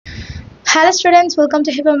Hello students, welcome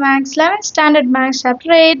to Hiba Max 11th Standard Max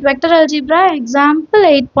Chapter 8 Vector Algebra Example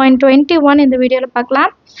 8.21 in the video.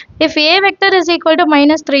 If A vector is equal to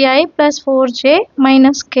minus 3i plus 4j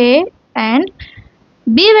minus k and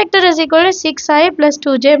B vector is equal to 6i plus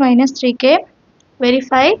 2j minus 3k,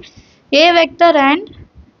 verify A vector and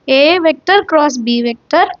A vector cross B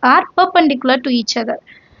vector are perpendicular to each other.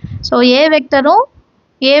 So A vector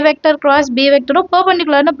cross B vector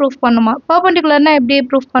perpendicular na proof பண்ணுமா. Perpendicular na எப்படி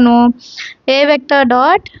proof பண்ணுவோம்? A vector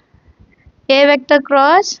dot A vector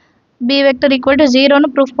cross B vector equal to 0 னு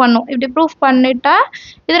proof பண்ணும். இப்படி proof பண்ணிட்டா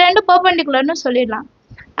இது ரெண்டு perpendicular னு சொல்லிடலாம்.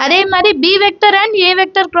 அதே மாதிரி B vector and A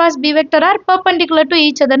vector cross B vector are perpendicular to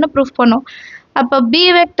each other னு proof பண்ணும். அப்போ B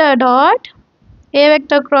vector dot A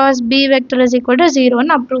vector cross B vector is equal to 0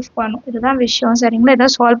 னு proof பண்ணும். இதுதான் விஷயம். சரிங்களா? இதை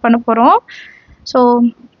சால்வ் பண்ண போறோம். ஸோ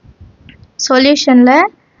சொல்யூஷன்ல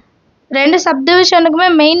ரெண்டு சப்டிவிஷனுக்குமே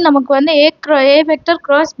மெயின் நமக்கு வந்து A vector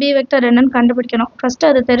cross B vector என்னன்னு கண்டுபிடிக்கணும். ஃபர்ஸ்ட்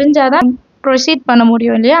அது தெரிஞ்சாதான் ப்ரொசீட் பண்ண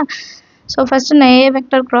முடியும் இல்லையா? ஸோ ஃபர்ஸ்ட் நான் A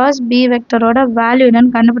vector cross B வெக்டரோட value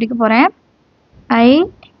என்னன்னு கண்டுபிடிக்க போறேன்.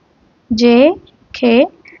 IJK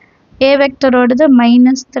A வெக்டரோடது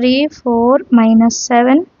 -3 4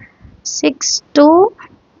 -7 6 2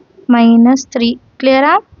 -3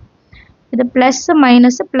 கிளியரா? இது பிளஸ்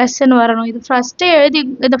மைனஸ் பிளஸ்ன்னு வரணும். இது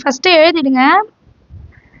first எழுதிடுங்க.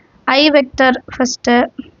 I vector first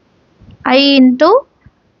I into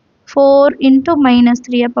 4 into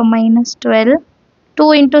 -3 அப்போ -12 2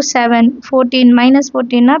 into 7 14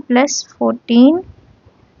 -14 na plus 14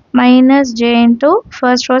 minus j into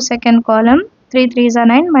first row second column 3 3s are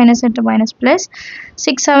 9 minus into minus plus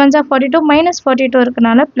 6 7s are 42 minus 42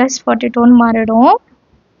 இருக்கனால plus 42 ன்னு மாறிடும்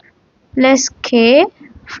plus k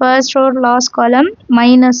first row last column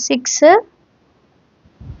minus 6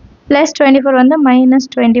 plus 24 வந்து minus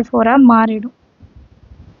 24 மாறிடும்.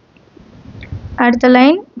 அடுத்த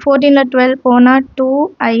line 14ல 12 போனா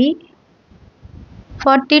 2i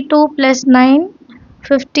 42 plus 9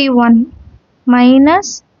 51 minus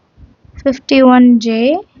 51j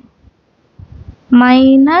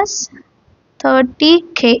minus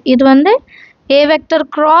 30k. இது வந்து A vector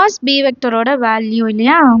cross B vectorோட value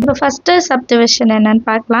இல்லையா? இப்போ ஃபர்ஸ்ட் சப்டிவிஷன் என்னன்னு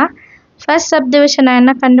பார்க்கலாம். ஃபர்ஸ்ட் சப்டிவிஷன்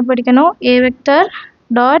என்ன கண்டுபிடிக்கணும்? A vector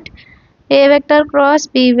dot A vector cross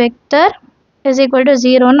B vector is equal to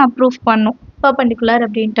 0 ன்னு proof பண்ணும் perpendicular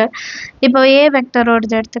அப்படின்ட்டு. இப்போ A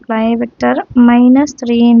vectorோடது எடுத்துக்கலாம். A vector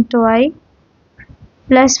 -3 into I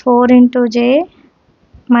plus 4 into j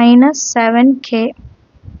minus 7k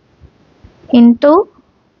into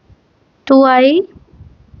 2i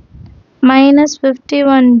minus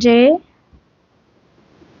 51j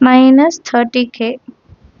minus 30k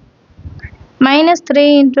minus 3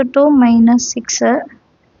 into 2 minus 6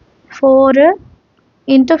 4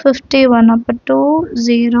 into 51 அப்போ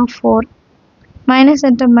 204 minus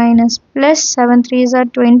into minus plus 7 3s are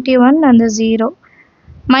 21 and the 0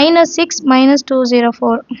 minus 6 minus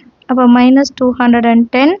 204 அப்போ minus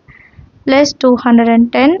 210 plus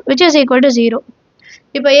 210 which is equal to 0.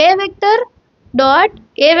 இப்போ A vector dot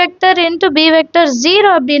A vector into B vector 0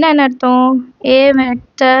 அப்படின்னா என்ன அர்த்தம்? A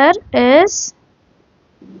vector is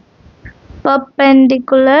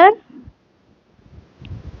perpendicular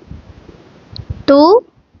to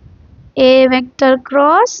A vector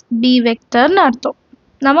cross B vector ன்னு அர்த்தம்.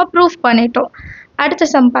 நம்ம proof பண்ணிட்டோம். அடுத்த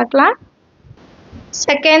சம் பார்க்கலாம்.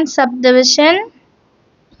 Second subdivision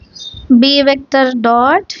B vector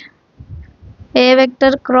dot A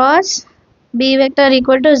vector cross B vector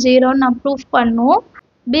equal to 0 நான் ப்ரூஃப் பண்ணும்.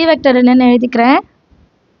 B vector என்னன்னு எழுதிக்கிறேன்.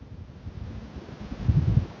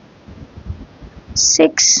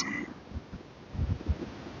 6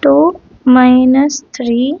 2 minus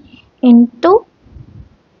 3 into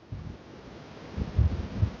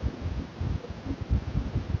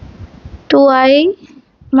 2i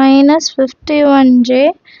minus 51j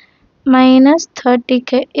minus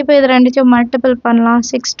 30k. இப்போ இது ரெண்டுத்தையும் மல்டிபிள் பண்ணலாம்.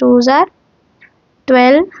 6 2s are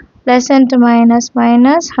 12 plus into minus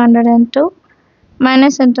minus 102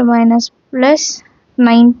 minus into minus plus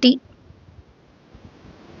 90.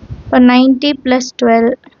 இப்போ 90 plus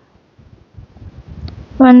 12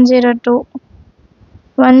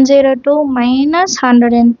 102 minus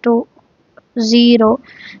 102 0.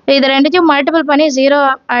 இது ரெண்டுத்தையும் மல்டிபிள் பண்ணி 0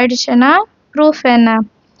 ஆயிடுச்சுன்னா ப்ரூஃப் என்ன?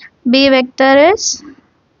 B vector is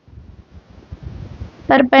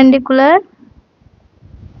perpendicular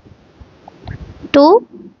to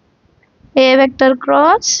A vector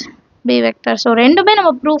cross B vector. So ரெண்டுமே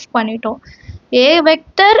நம்ம ப்ரூஃப் பண்ணிட்டோம். A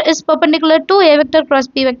vector is perpendicular to A vector cross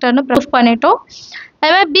B vector னு ப்ரூஃப் பண்ணிட்டோம்.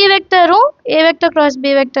 அதே மாதிரி B vectorம் A vector cross B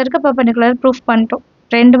vectorக்கு perpendicular proof பண்ணிட்டோம்.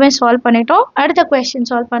 ரெண்டுமே சால்வ் பண்ணிட்டோம். அடுத்த கொஸ்டின்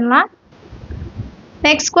சால்வ் பண்ணலாம்.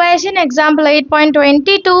 Next question, example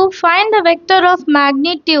 8.22. Find the vector of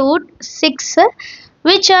magnitude 6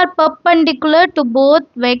 which are perpendicular to both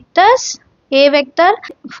vectors. A vector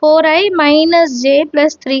 4i minus j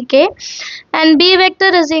plus 3k and b vector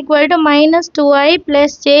is equal to minus 2i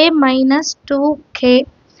plus j minus 2k.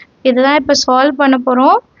 இதுதான் இப்போ solve பண்ண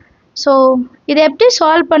போகிறோம். So இதை எப்படி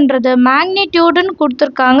solve பண்ணுறது? மேக்னிடியூடுன்னு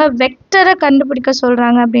கொடுத்துருக்காங்க, வெக்டரை கண்டுபிடிக்க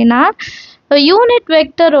சொல்கிறாங்க அப்படின்னா யூனிட்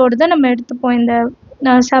வெக்டரோடு தான் நம்ம எடுத்துப்போம். இந்த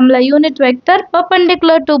சம்மில் unit vector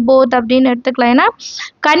perpendicular to both அப்படின்னு எடுத்துக்கலாம். ஏன்னா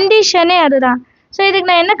கண்டிஷனே அதுதான். ஸோ இதுக்கு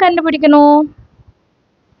நான் என்ன கண்டுபிடிக்கணும்?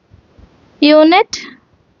 Unit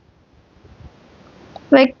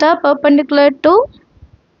vector perpendicular to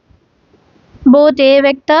both a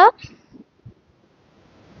vector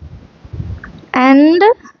and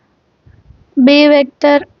b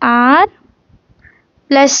vector are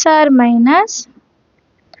plus or minus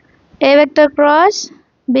a vector cross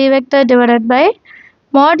b vector divided by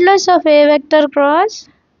modulus of a vector cross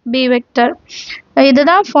b vector.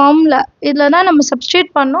 இதுதான் formula. இதில் தான் நம்ம சப்ஸ்டியூட்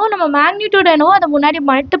பண்ணோம். நம்ம மேக்னிடியூட் என்னவோ அதை முன்னாடி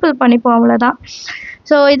multiple பண்ணிப்போம், அவ்வளோதான்.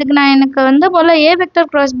 ஸோ இதுக்கு நான் எனக்கு முதல்ல a vector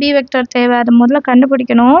cross b vector தேவை, அதை முதல்ல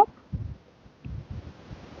கண்டுபிடிக்கணும்.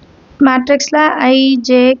 மேட்ரிக்ஸில்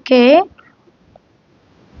ijk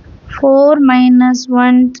 4 minus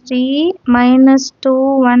 1 3 minus 2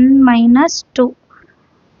 1 minus 2.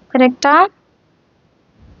 கரெக்டா?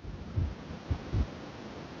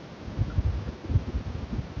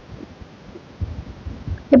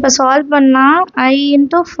 இப்போ சால்வ் பண்ணால் I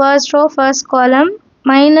into first row first column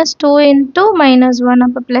minus 2 into minus 1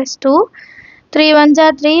 அப்போ plus 2 3 1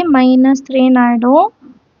 3 minus 3 ஆகிடும்.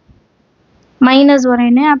 மைனஸ்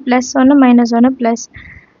வரேன்னு plus 1 minus 1 plus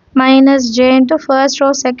minus j into first row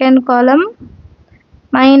second column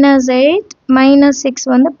minus 8 minus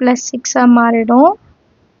 6 வந்து plus 6 மாறிடும்.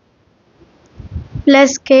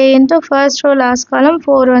 plus k into first row last column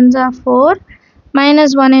 4 1s are 4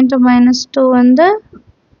 minus 1 into minus 2 வந்து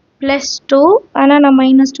plus 2. ஆனால் நான்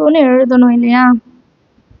minus 2ன்னு எழுதணும் இல்லையா?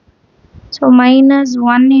 So minus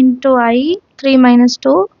 1 into I 3 minus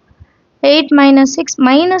 2 8 minus 6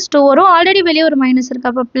 minus 2 வரும். Already வெளியே ஒரு மைனஸ் இருக்குது.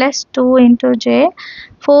 அப்போ plus 2 into j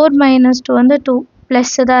 4 minus 2 வந்து 2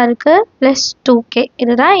 ப்ளஸ் தான் இருக்குது plus 2k.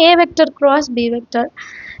 இதுதான் a vector cross b vector.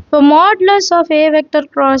 இப்போ modulus of a vector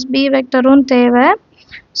cross b vectorவும் தேவை.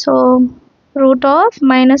 So root of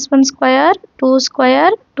minus 1 square 2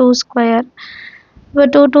 square 2 square. இப்போ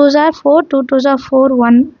 2 2s are 4 2 2s are 4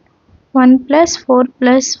 1 1 plus 4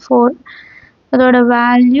 plus 4. அதோட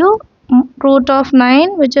value root of 9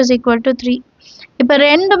 which is equal to 3. இப்போ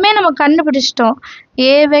ரெண்டுமே நம்ம கண்டுபிடிச்சிட்டோம்.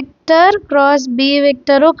 a vector cross b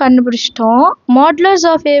vectorரும் கண்டுபிடிச்சிட்டோம், modulus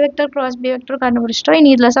of a vector cross b vector கண்டுபிடிச்சிட்டோம்.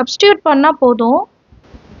 இனி இதில் சப்ஸ்டியூட் பண்ணால் போதும்.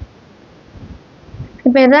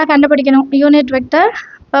 இப்போ எதாவது கண்டுபிடிக்கணும். Unit vector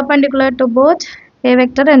perpendicular to both a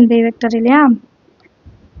vector and b vector இல்லையா?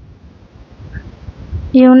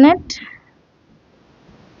 Unit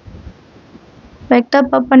vector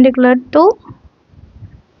perpendicular to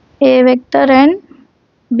a vector and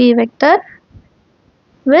b vector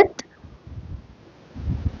with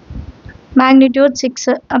magnitude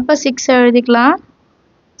 6. அப்போ 6 எழுதிக்கலாம்.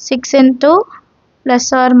 6 into plus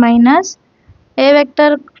or minus a vector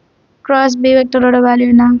cross b vector ஓட value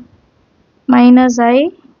என்ன? minus I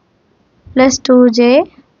plus 2j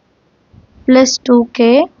plus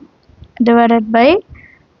 2k divided by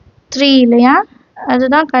 3 இல்லையா?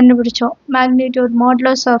 அதுதான் கண்டுபிடிச்சோம். Magnitude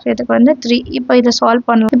modulus of இதுக்கு வந்து 3. இப்போ இதை சால்வ்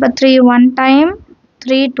பண்ணுவோம். இப்போ 3 1 டைம்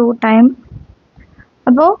 3 2 டைம்.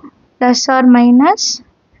 அப்போது plus R minus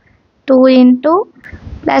 2 into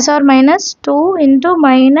plus or minus 2 into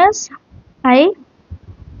minus I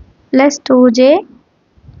plus 2j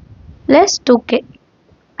plus 2k.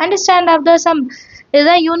 Understand of the sum. This is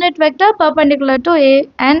a unit vector perpendicular to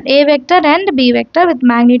a vector and b vector with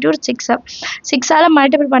magnitude 6. 6 ஆல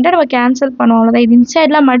multiple பண்ணிட்டு நம்ம cancel பண்ணுவோம். அவ்வளோதான். இது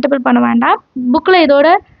இன்சைட்லாம் multiple பண்ண வேண்டாம். புக்கில் இதோட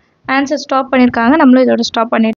ஆன்சர் ஸ்டாப் பண்ணியிருக்காங்க, நம்மளும் இதோட ஸ்டாப் பண்ணிட்டோம்.